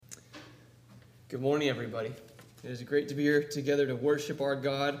Good morning, everybody. It is great to be here together to worship our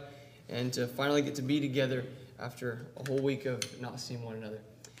God and to finally get to be together after a whole week of not seeing one another.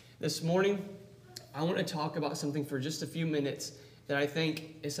 This morning, I want to talk about something for just a few minutes that I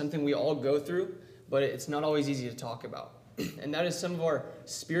think is something we all go through, but it's not always easy to talk about. And that is some of our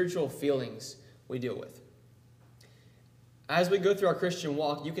spiritual feelings we deal with. As we go through our Christian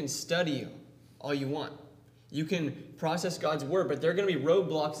walk, you can study all you want. You can process God's word, but there are going to be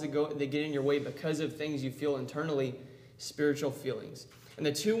roadblocks that get in your way because of things you feel internally, spiritual feelings. And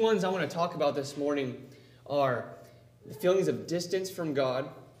the two ones I want to talk about this morning are the feelings of distance from God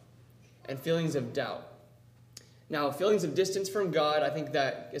and feelings of doubt. Now, feelings of distance from God, I think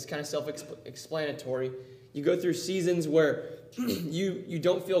that is kind of self-explanatory. You go through seasons where you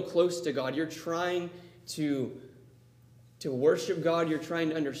don't feel close to God. You're trying to worship God. You're trying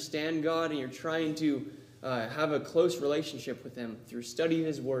to understand God, and you're trying to have a close relationship with Him through studying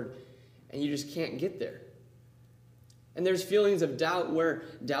His Word, and you just can't get there. And there's feelings of doubt where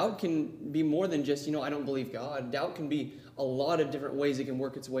doubt can be more than just, I don't believe God. Doubt can be a lot of different ways it can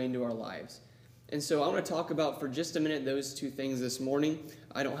work its way into our lives. And so I want to talk about for just a minute those two things this morning.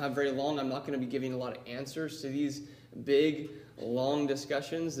 I don't have very long. I'm not going to be giving a lot of answers to these big, long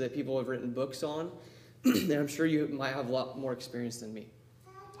discussions that people have written books on. And I'm sure you might have a lot more experience than me.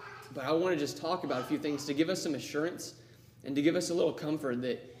 But I want to just talk about a few things to give us some assurance and to give us a little comfort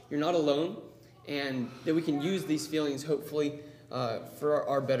that you're not alone and that we can use these feelings, hopefully, for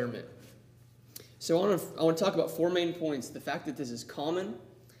our betterment. So I want to talk about four main points. The fact that this is common,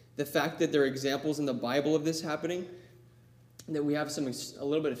 the fact that there are examples in the Bible of this happening, that we have a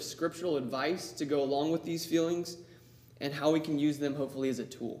little bit of scriptural advice to go along with these feelings, and how we can use them, hopefully, as a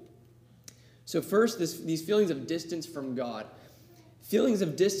tool. So first, these feelings of distance from God. Feelings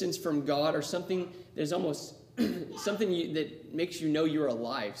of distance from God are something that is almost something that makes you know you're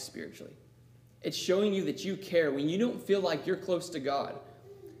alive spiritually. It's showing you that you care. When you don't feel like you're close to God,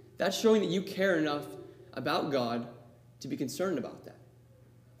 that's showing that you care enough about God to be concerned about that.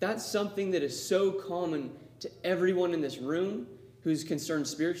 That's something that is so common to everyone in this room who's concerned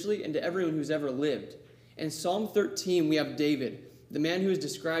spiritually and to everyone who's ever lived. In Psalm 13, we have David, the man who is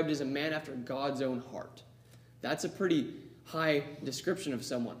described as a man after God's own heart. That's a pretty high description of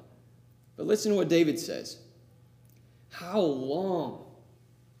someone. But listen to what David says. How long,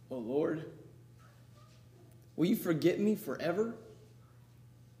 O Lord, will you forget me forever?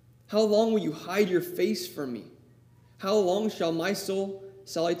 How long will you hide your face from me? How long shall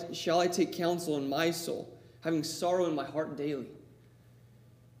I take counsel in my soul, having sorrow in my heart daily?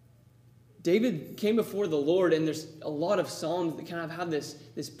 David came before the Lord, and there's a lot of psalms that kind of have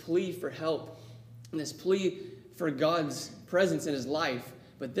this plea for help and this plea for God's presence in his life.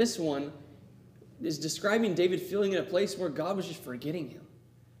 But this one is describing David feeling in a place where God was just forgetting him.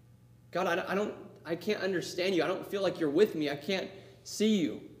 God, I can't understand you. I don't feel like you're with me. I can't see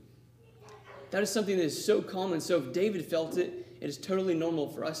you. That is something that is so common. So if David felt it, it is totally normal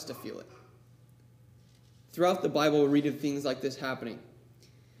for us to feel it. Throughout the Bible, we read of things like this happening.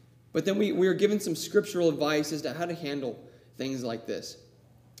 But then we are given some scriptural advice as to how to handle things like this.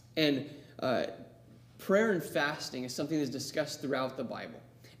 And prayer and fasting is something that's discussed throughout the Bible.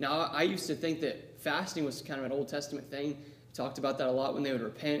 Now, I used to think that fasting was kind of an Old Testament thing. We talked about that a lot when they would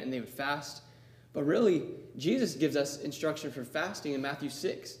repent and they would fast. But really, Jesus gives us instruction for fasting in Matthew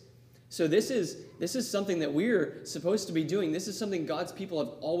 6. So this is something that we're supposed to be doing. This is something God's people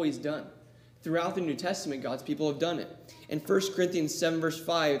have always done. Throughout the New Testament, God's people have done it. In 1 Corinthians 7, verse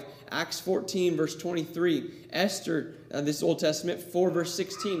 5, Acts 14, verse 23, Esther, this Old Testament, 4, verse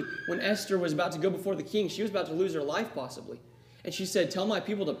 16, when Esther was about to go before the king, she was about to lose her life possibly. And she said, tell my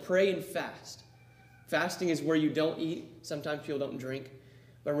people to pray and fast. Fasting is where you don't eat. Sometimes people don't drink.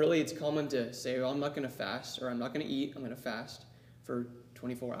 But really, it's common to say, well, I'm not going to fast, or I'm not going to eat. I'm going to fast for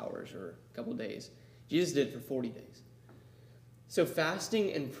 24 hours or a couple days. Jesus did it for 40 days. So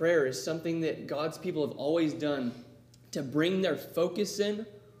fasting and prayer is something that God's people have always done to bring their focus in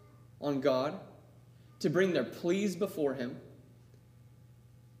on God, to bring their pleas before Him,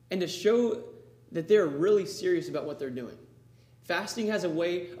 and to show that they're really serious about what they're doing. Fasting has a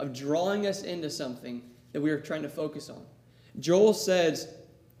way of drawing us into something that we are trying to focus on. Joel says,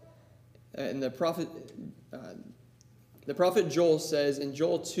 and the prophet Joel says in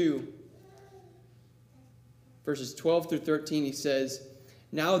Joel 2, verses 12 through 13, he says,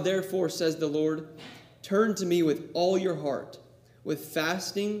 now therefore, says the Lord, turn to me with all your heart, with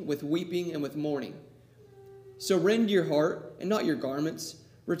fasting, with weeping, and with mourning. So rend your heart and not your garments.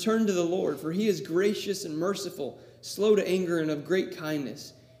 Return to the Lord, for He is gracious and merciful, slow to anger and of great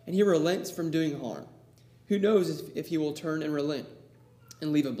kindness, and He relents from doing harm. Who knows if He will turn and relent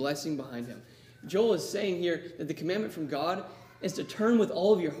and leave a blessing behind Him? Joel is saying here that the commandment from God is to turn with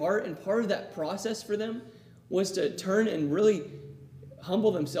all of your heart, and part of that process for them was to turn and really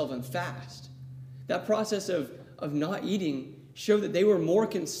humble themselves and fast. That process of not eating showed that they were more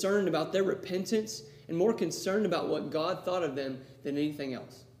concerned about their repentance and more concerned about what God thought of them than anything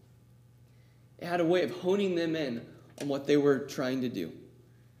else. It had a way of honing them in on what they were trying to do.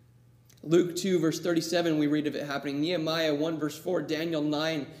 Luke 2, verse 37, we read of it happening. Nehemiah 1, verse 4, Daniel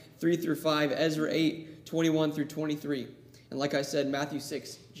 9, 3 through 5, Ezra 8, 21 through 23. And like I said, Matthew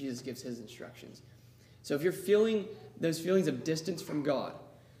 6, Jesus gives his instructions. So if you're feeling those feelings of distance from God,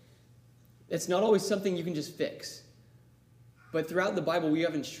 it's not always something you can just fix. But throughout the Bible, we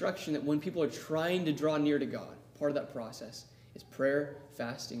have instruction that when people are trying to draw near to God, part of that process is prayer,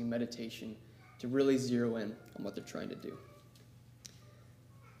 fasting, and meditation to really zero in on what they're trying to do.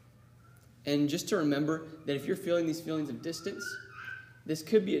 And just to remember that if you're feeling these feelings of distance, this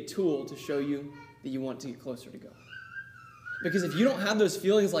could be a tool to show you that you want to get closer to God. Because if you don't have those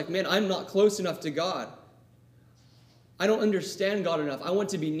feelings like, man, I'm not close enough to God, I don't understand God enough, I want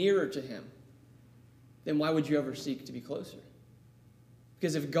to be nearer to Him, then why would you ever seek to be closer?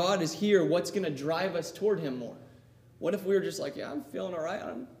 Because if God is here, what's going to drive us toward Him more? What if we were just like, yeah, I'm feeling all right,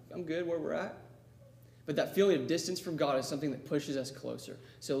 I'm good where we're at? But that feeling of distance from God is something that pushes us closer.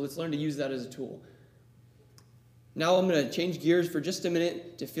 So let's learn to use that as a tool. Now I'm going to change gears for just a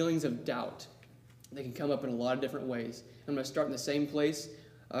minute to feelings of doubt. They can come up in a lot of different ways. I'm going to start in the same place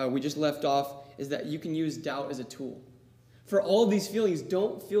we just left off, is that you can use doubt as a tool. For all these feelings,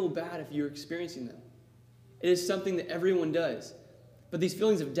 don't feel bad if you're experiencing them. It is something that everyone does. But these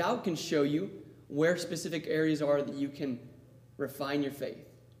feelings of doubt can show you where specific areas are that you can refine your faith.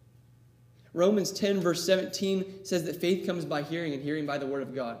 Romans 10, verse 17 says that faith comes by hearing, and hearing by the word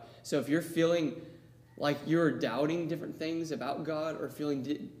of God. So if you're feeling like you're doubting different things about God, or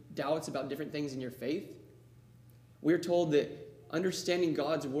feeling doubts about different things in your faith, we're told that understanding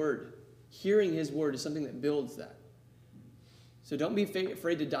God's word, hearing His word, is something that builds that. So don't be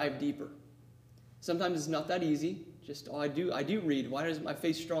afraid to dive deeper. Sometimes it's not that easy. Just, I do read. Why is my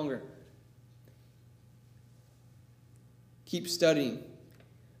faith stronger? Keep studying.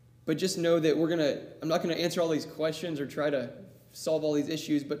 But just know that I'm not going to answer all these questions or try to solve all these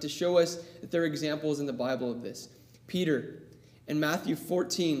issues, but to show us that there are examples in the Bible of this. Peter, in Matthew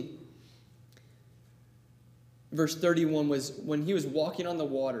 14, verse 31, was when he was walking on the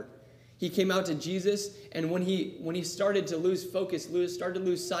water. He came out to Jesus, and when he started to lose focus, started to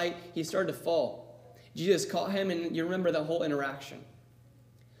lose sight, he started to fall. Jesus caught him, and you remember that whole interaction.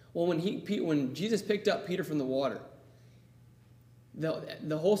 Well, when Jesus picked up Peter from the water,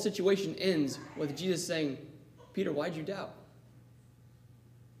 the whole situation ends with Jesus saying, Peter, why'd you doubt?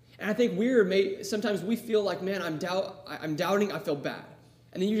 And I think sometimes we feel like, man, I'm doubting, I feel bad.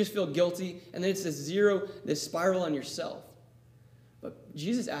 And then you just feel guilty, and then it's this spiral on yourself. But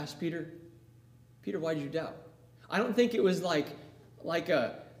Jesus asked Peter, why'd you doubt? I don't think it was like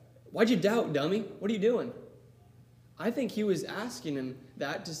why'd you doubt, dummy? What are you doing? I think he was asking him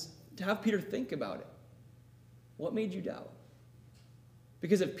that to have Peter think about it. What made you doubt?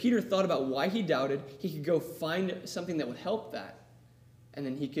 Because if Peter thought about why he doubted, he could go find something that would help that, and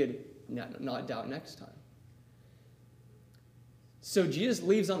then he could not doubt next time. So Jesus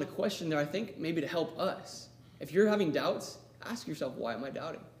leaves on a question there, I think, maybe to help us. If you're having doubts, ask yourself, why am I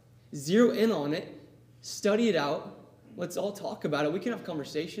doubting? Zero in on it, study it out, let's all talk about it. We can have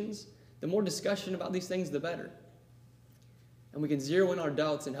conversations. The more discussion about these things, the better. And we can zero in our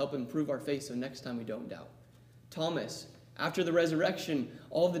doubts and help improve our faith so next time we don't doubt. Thomas, after the resurrection,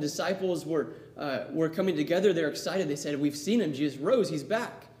 all the disciples were coming together. They're excited. They said, we've seen him. Jesus rose. He's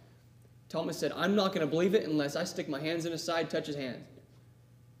back. Thomas said, I'm not going to believe it unless I stick my hands in his side, touch his hand.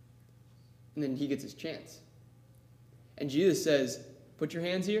 And then he gets his chance. And Jesus says, put your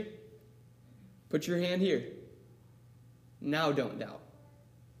hands here. Put your hand here. Now don't doubt.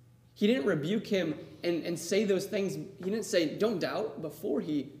 He didn't rebuke him and say those things. He didn't say, don't doubt, before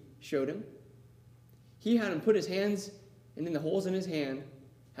he showed him. He had him put his hands and in the holes in his hand,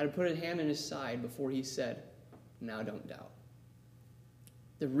 had him put his hand in his side before he said, now don't doubt.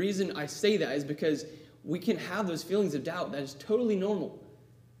 The reason I say that is because we can have those feelings of doubt. That is totally normal.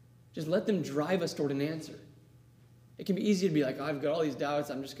 Just let them drive us toward an answer. It can be easy to be like, I've got all these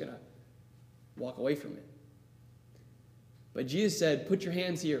doubts, I'm just going to walk away from it. But Jesus said, put your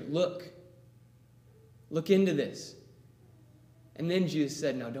hands here, look into this. And then Jesus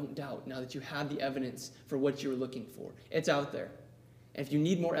said, now don't doubt, now that you have the evidence for what you were looking for. It's out there. And if you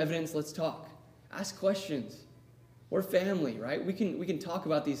need more evidence, let's talk. Ask questions. We're family, right? We can talk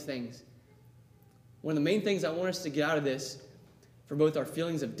about these things. One of the main things I want us to get out of this, for both our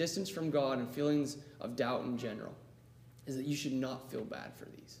feelings of distance from God and feelings of doubt in general, is that you should not feel bad for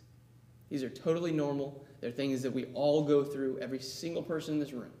these. These are totally normal. They're things that we all go through, every single person in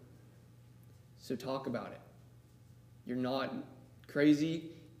this room. So talk about it. You're not crazy.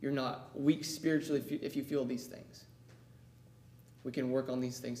 You're not weak spiritually if you feel these things. We can work on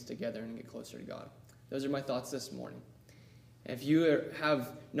these things together and get closer to God. Those are my thoughts this morning. And if you have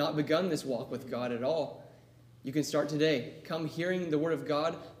not begun this walk with God at all, you can start today. Come hearing the word of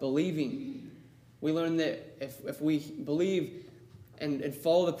God, believing. We learn that if we believe and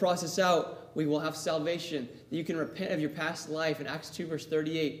follow the process out, we will have salvation. That you can repent of your past life. In Acts 2, verse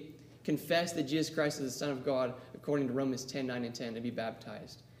 38, confess that Jesus Christ is the Son of God, according to Romans 10, 9, and 10, and be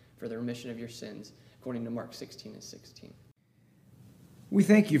baptized for the remission of your sins, according to Mark 16 and 16. We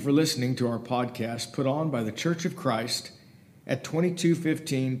thank you for listening to our podcast put on by the Church of Christ at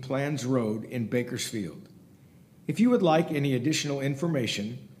 2215 Plans Road in Bakersfield. If you would like any additional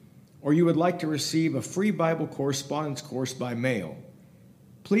information, or you would like to receive a free Bible correspondence course by mail,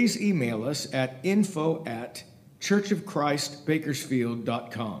 please email us at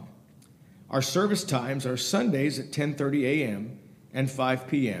info@churchofchristbakersfield.com. Our service times are Sundays at 10:30 a.m. and 5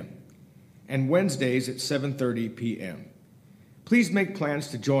 p.m., and Wednesdays at 7:30 p.m. Please make plans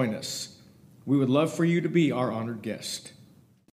to join us. We would love for you to be our honored guest.